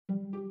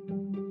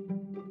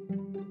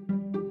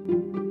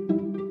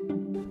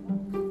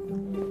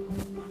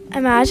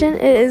Imagine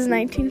it is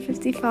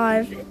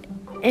 1955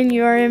 and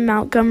you're in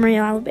Montgomery,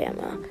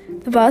 Alabama.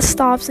 The bus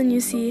stops and you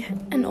see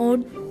an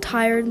old,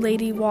 tired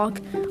lady walk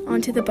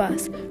onto the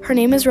bus. Her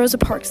name is Rosa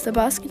Parks. The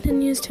bus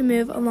continues to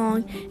move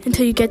along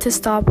until you get to a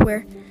stop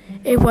where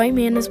a white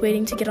man is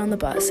waiting to get on the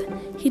bus.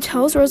 He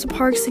tells Rosa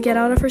Parks to get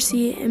out of her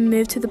seat and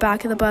move to the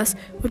back of the bus,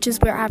 which is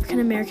where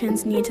African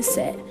Americans need to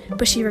sit,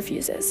 but she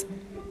refuses.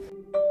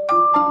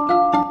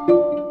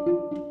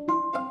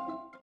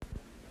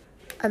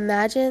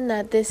 Imagine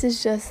that this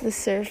is just the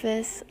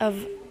surface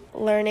of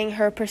learning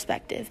her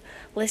perspective.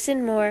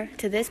 Listen more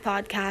to this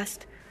podcast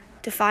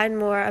to find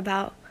more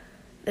about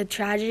the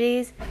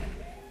tragedies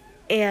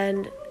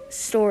and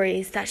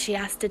stories that she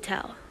has to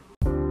tell.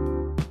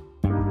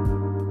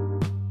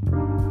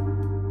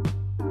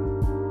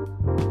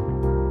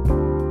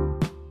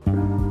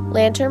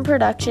 Lantern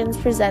Productions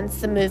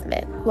presents The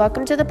Movement.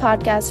 Welcome to the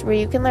podcast where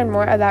you can learn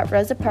more about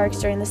Rosa Parks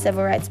during the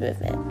Civil Rights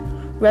Movement.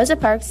 Rosa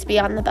Parks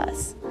Beyond the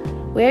Bus.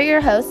 We are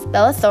your hosts,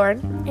 Bella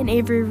Thorne and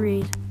Avery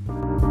Reed.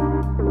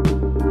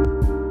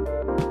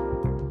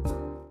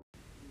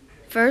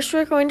 First,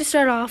 we're going to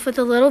start off with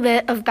a little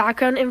bit of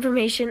background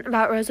information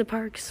about Rosa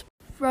Parks.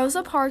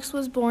 Rosa Parks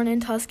was born in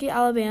Tuskegee,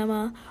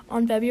 Alabama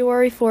on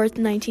February 4th,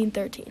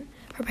 1913.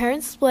 Her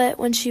parents split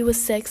when she was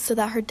 6 so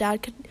that her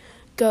dad could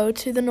go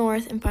to the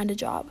north and find a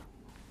job.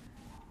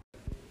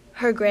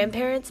 Her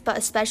grandparents, but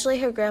especially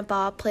her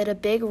grandpa, played a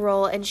big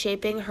role in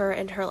shaping her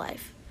and her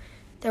life.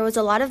 There was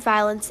a lot of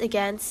violence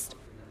against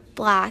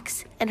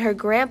blacks, and her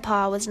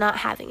grandpa was not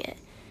having it.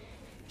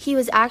 He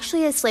was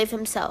actually a slave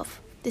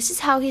himself. This is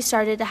how he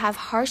started to have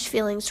harsh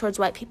feelings towards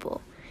white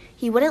people.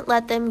 He wouldn't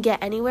let them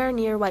get anywhere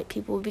near white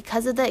people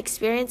because of the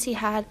experience he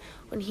had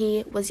when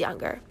he was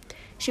younger.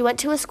 She went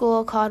to a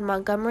school called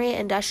Montgomery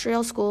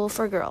Industrial School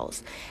for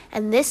Girls,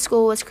 and this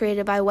school was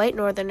created by white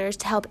Northerners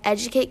to help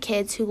educate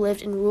kids who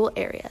lived in rural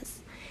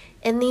areas.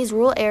 In these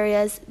rural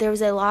areas, there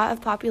was a lot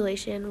of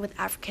population with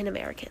African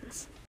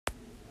Americans.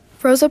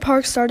 Rosa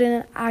Parks started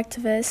an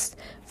activist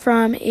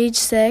from age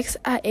 6.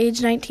 At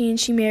age 19,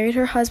 she married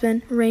her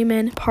husband,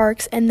 Raymond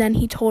Parks, and then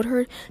he told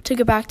her to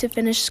go back to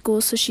finish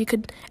school so she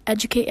could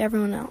educate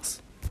everyone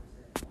else.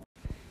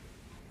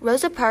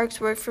 Rosa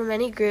Parks worked for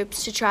many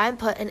groups to try and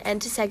put an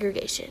end to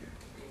segregation.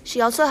 She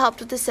also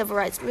helped with the Civil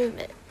Rights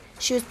Movement.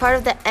 She was part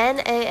of the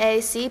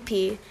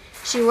NAACP.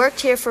 She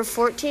worked here for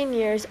 14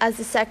 years as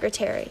the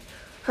secretary.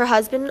 Her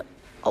husband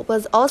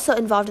was also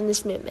involved in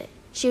this movement.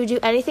 She would do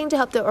anything to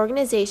help the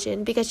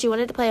organization because she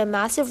wanted to play a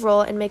massive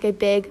role and make a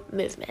big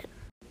movement.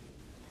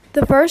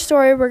 The first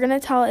story we're going to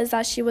tell is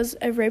that she was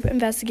a rape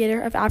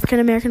investigator of African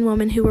American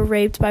women who were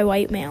raped by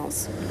white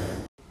males.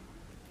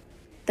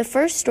 The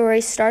first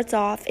story starts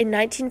off in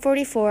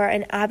 1944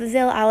 in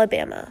Abbeville,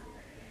 Alabama.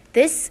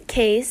 This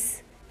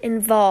case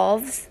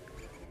involves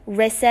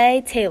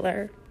Rosa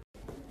Taylor.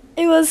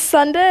 It was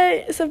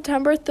Sunday,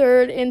 September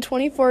 3rd, and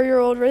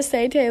 24-year-old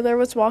Rosa Taylor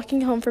was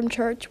walking home from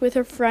church with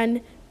her friend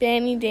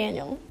Danny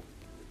Daniel.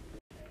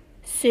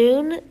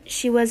 Soon,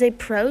 she was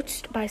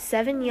approached by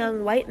 7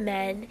 young white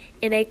men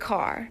in a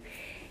car,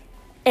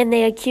 and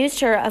they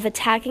accused her of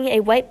attacking a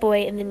white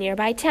boy in the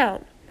nearby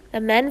town. The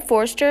men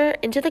forced her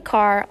into the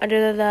car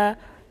under the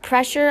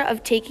pressure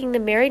of taking the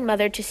married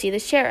mother to see the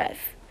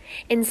sheriff.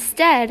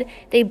 Instead,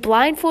 they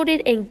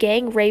blindfolded and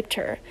gang raped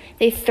her.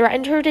 They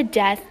threatened her to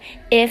death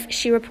if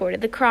she reported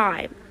the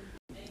crime.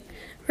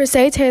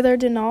 Rosa Taylor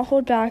did not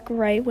hold back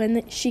right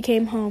when she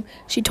came home.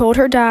 She told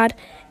her dad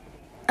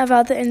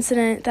about the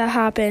incident that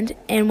happened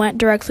and went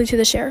directly to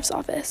the sheriff's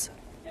office.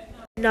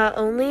 Not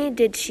only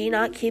did she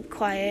not keep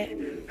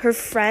quiet, her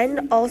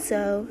friend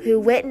also, who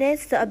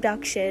witnessed the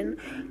abduction,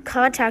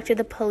 contacted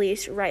the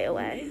police right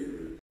away.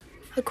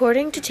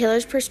 According to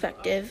Taylor's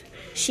perspective,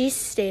 she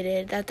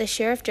stated that the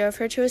sheriff drove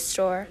her to a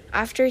store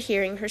after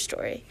hearing her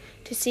story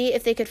to see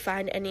if they could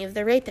find any of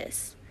the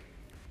rapists.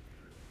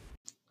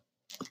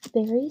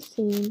 Very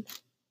soon,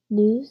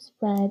 news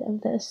spread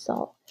of the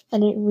assault,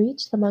 and it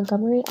reached the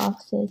Montgomery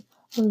offices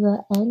of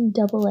the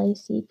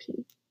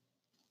NAACP.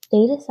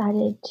 They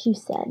decided to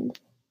send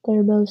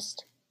their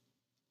most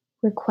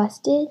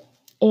requested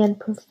and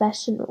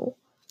professional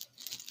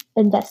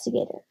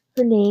investigator.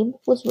 Her name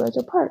was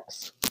Rosa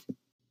Parks.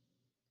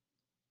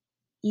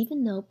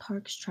 Even though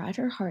Parks tried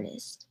her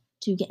hardest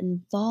to get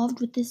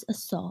involved with this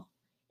assault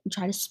and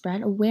try to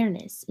spread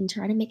awareness and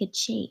try to make a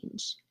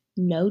change,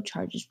 no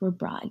charges were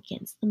brought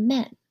against the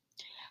men.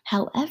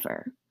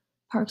 However,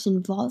 Parks'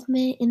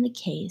 involvement in the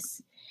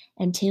case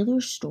and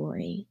Taylor's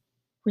story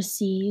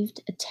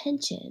received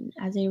attention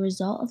as a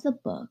result of the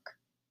book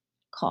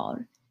called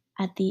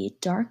At the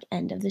Dark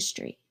End of the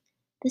Street.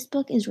 This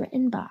book is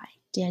written by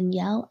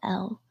Danielle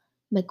L.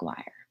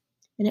 McGuire,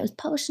 and it was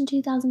published in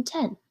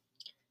 2010.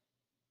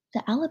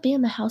 The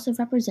Alabama House of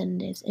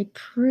Representatives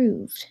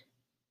approved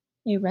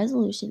a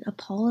resolution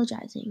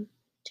apologizing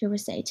to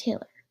Rosa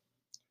Taylor.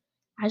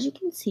 As you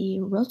can see,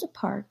 Rosa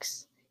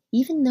Parks,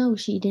 even though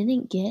she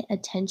didn't get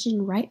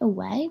attention right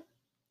away,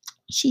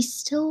 she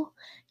still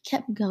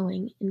kept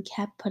going and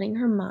kept putting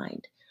her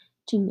mind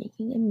to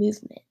making a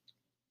movement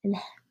and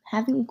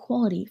having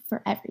equality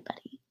for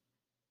everybody.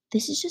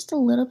 This is just a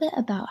little bit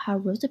about how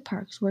Rosa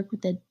Parks worked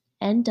with the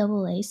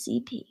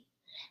NAACP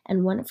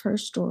and one of her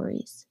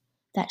stories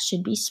that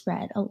should be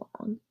spread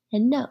along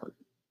and known.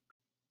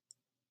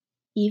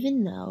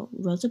 Even though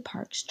Rosa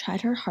Parks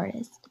tried her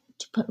hardest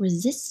to put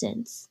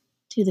resistance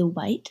to the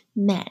white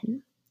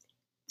men,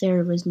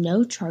 there was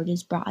no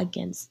charges brought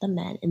against the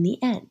men in the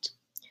end.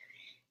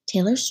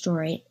 Taylor's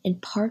story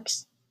and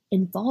Parks'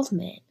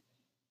 involvement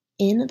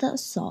in the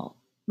assault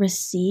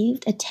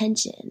received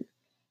attention,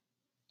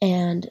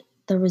 and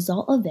the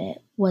result of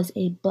it was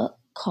a book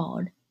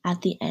called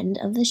At the End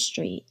of the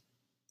Street.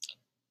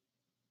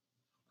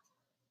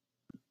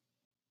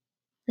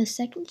 The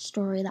second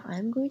story that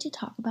I'm going to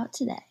talk about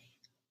today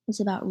was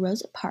about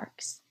Rosa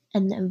Parks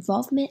and the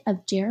involvement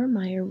of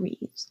Jeremiah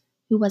Reeves,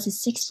 who was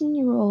a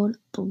 16-year-old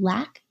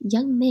black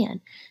young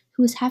man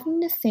who was having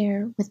an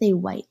affair with a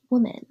white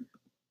woman.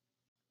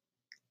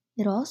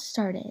 It all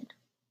started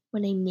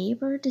when a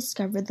neighbor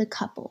discovered the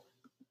couple.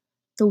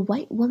 The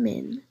white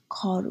woman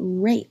called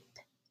rape,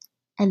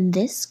 and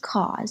this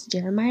caused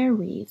Jeremiah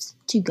Reeves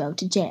to go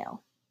to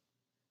jail.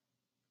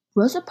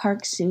 Rosa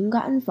Parks soon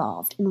got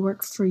involved and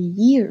worked for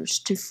years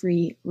to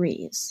free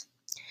Reeves.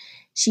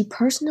 She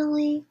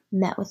personally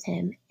met with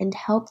him and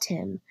helped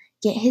him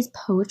get his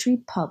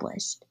poetry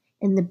published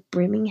in the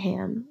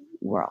Birmingham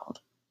World.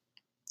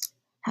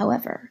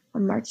 However,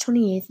 on March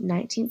 28,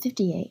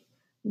 1958,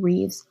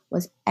 Reeves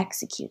was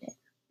executed.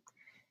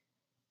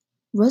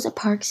 Rosa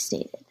Parks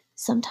stated,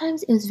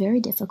 "Sometimes it was very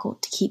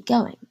difficult to keep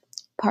going,"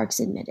 Parks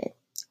admitted,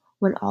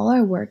 "when all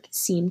our work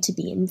seemed to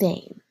be in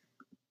vain."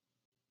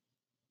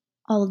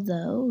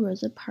 Although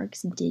Rosa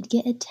Parks did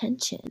get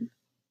attention,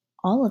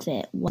 all of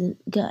it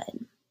wasn't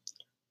good.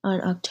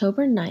 On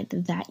October 9th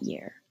of that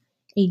year,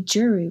 a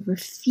jury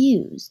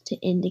refused to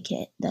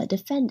indicate the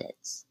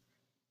defendants.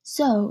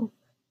 So,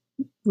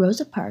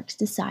 Rosa Parks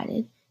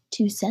decided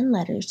to send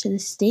letters to the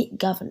state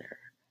governor,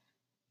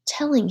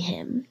 telling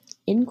him,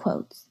 in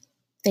quotes,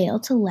 "fail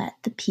to let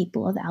the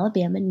people of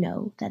Alabama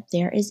know that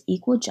there is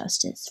equal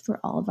justice for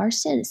all of our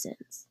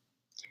citizens."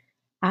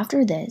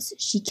 After this,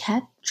 she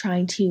kept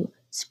trying to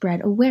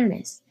spread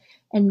awareness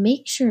and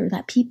make sure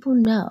that people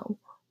know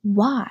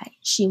why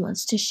she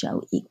wants to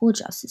show equal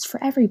justice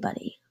for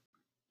everybody.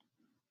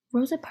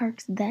 Rosa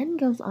Parks then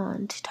goes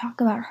on to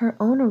talk about her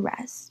own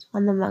arrest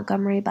on the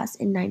Montgomery bus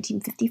in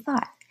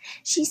 1955.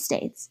 She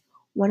states,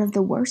 "One of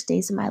the worst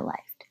days of my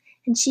life,"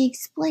 and she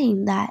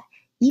explained that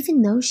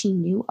even though she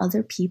knew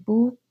other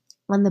people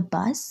on the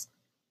bus,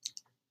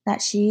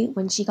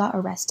 when she got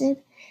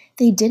arrested,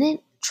 they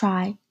didn't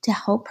try to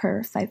help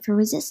her fight for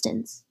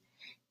resistance.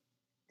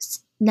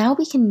 Now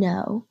we can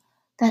know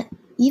that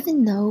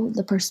even though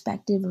the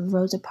perspective of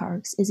Rosa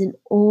Parks is an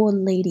old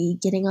lady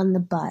getting on the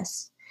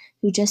bus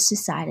who just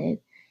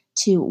decided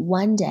to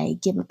one day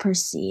give up her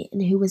seat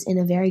and who was in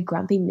a very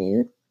grumpy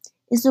mood,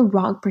 is the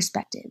wrong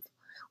perspective.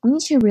 We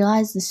need to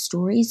realize the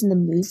stories and the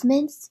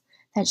movements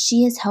that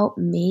she has helped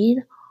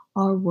made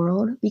our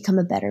world become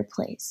a better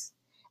place,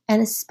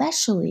 and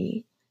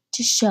especially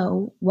to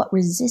show what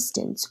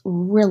resistance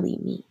really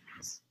means.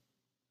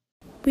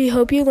 We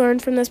hope you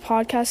learned from this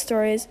podcast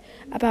stories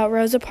about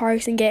Rosa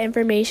Parks and get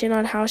information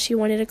on how she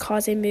wanted to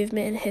cause a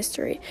movement in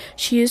history.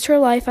 She used her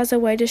life as a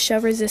way to show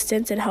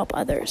resistance and help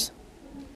others.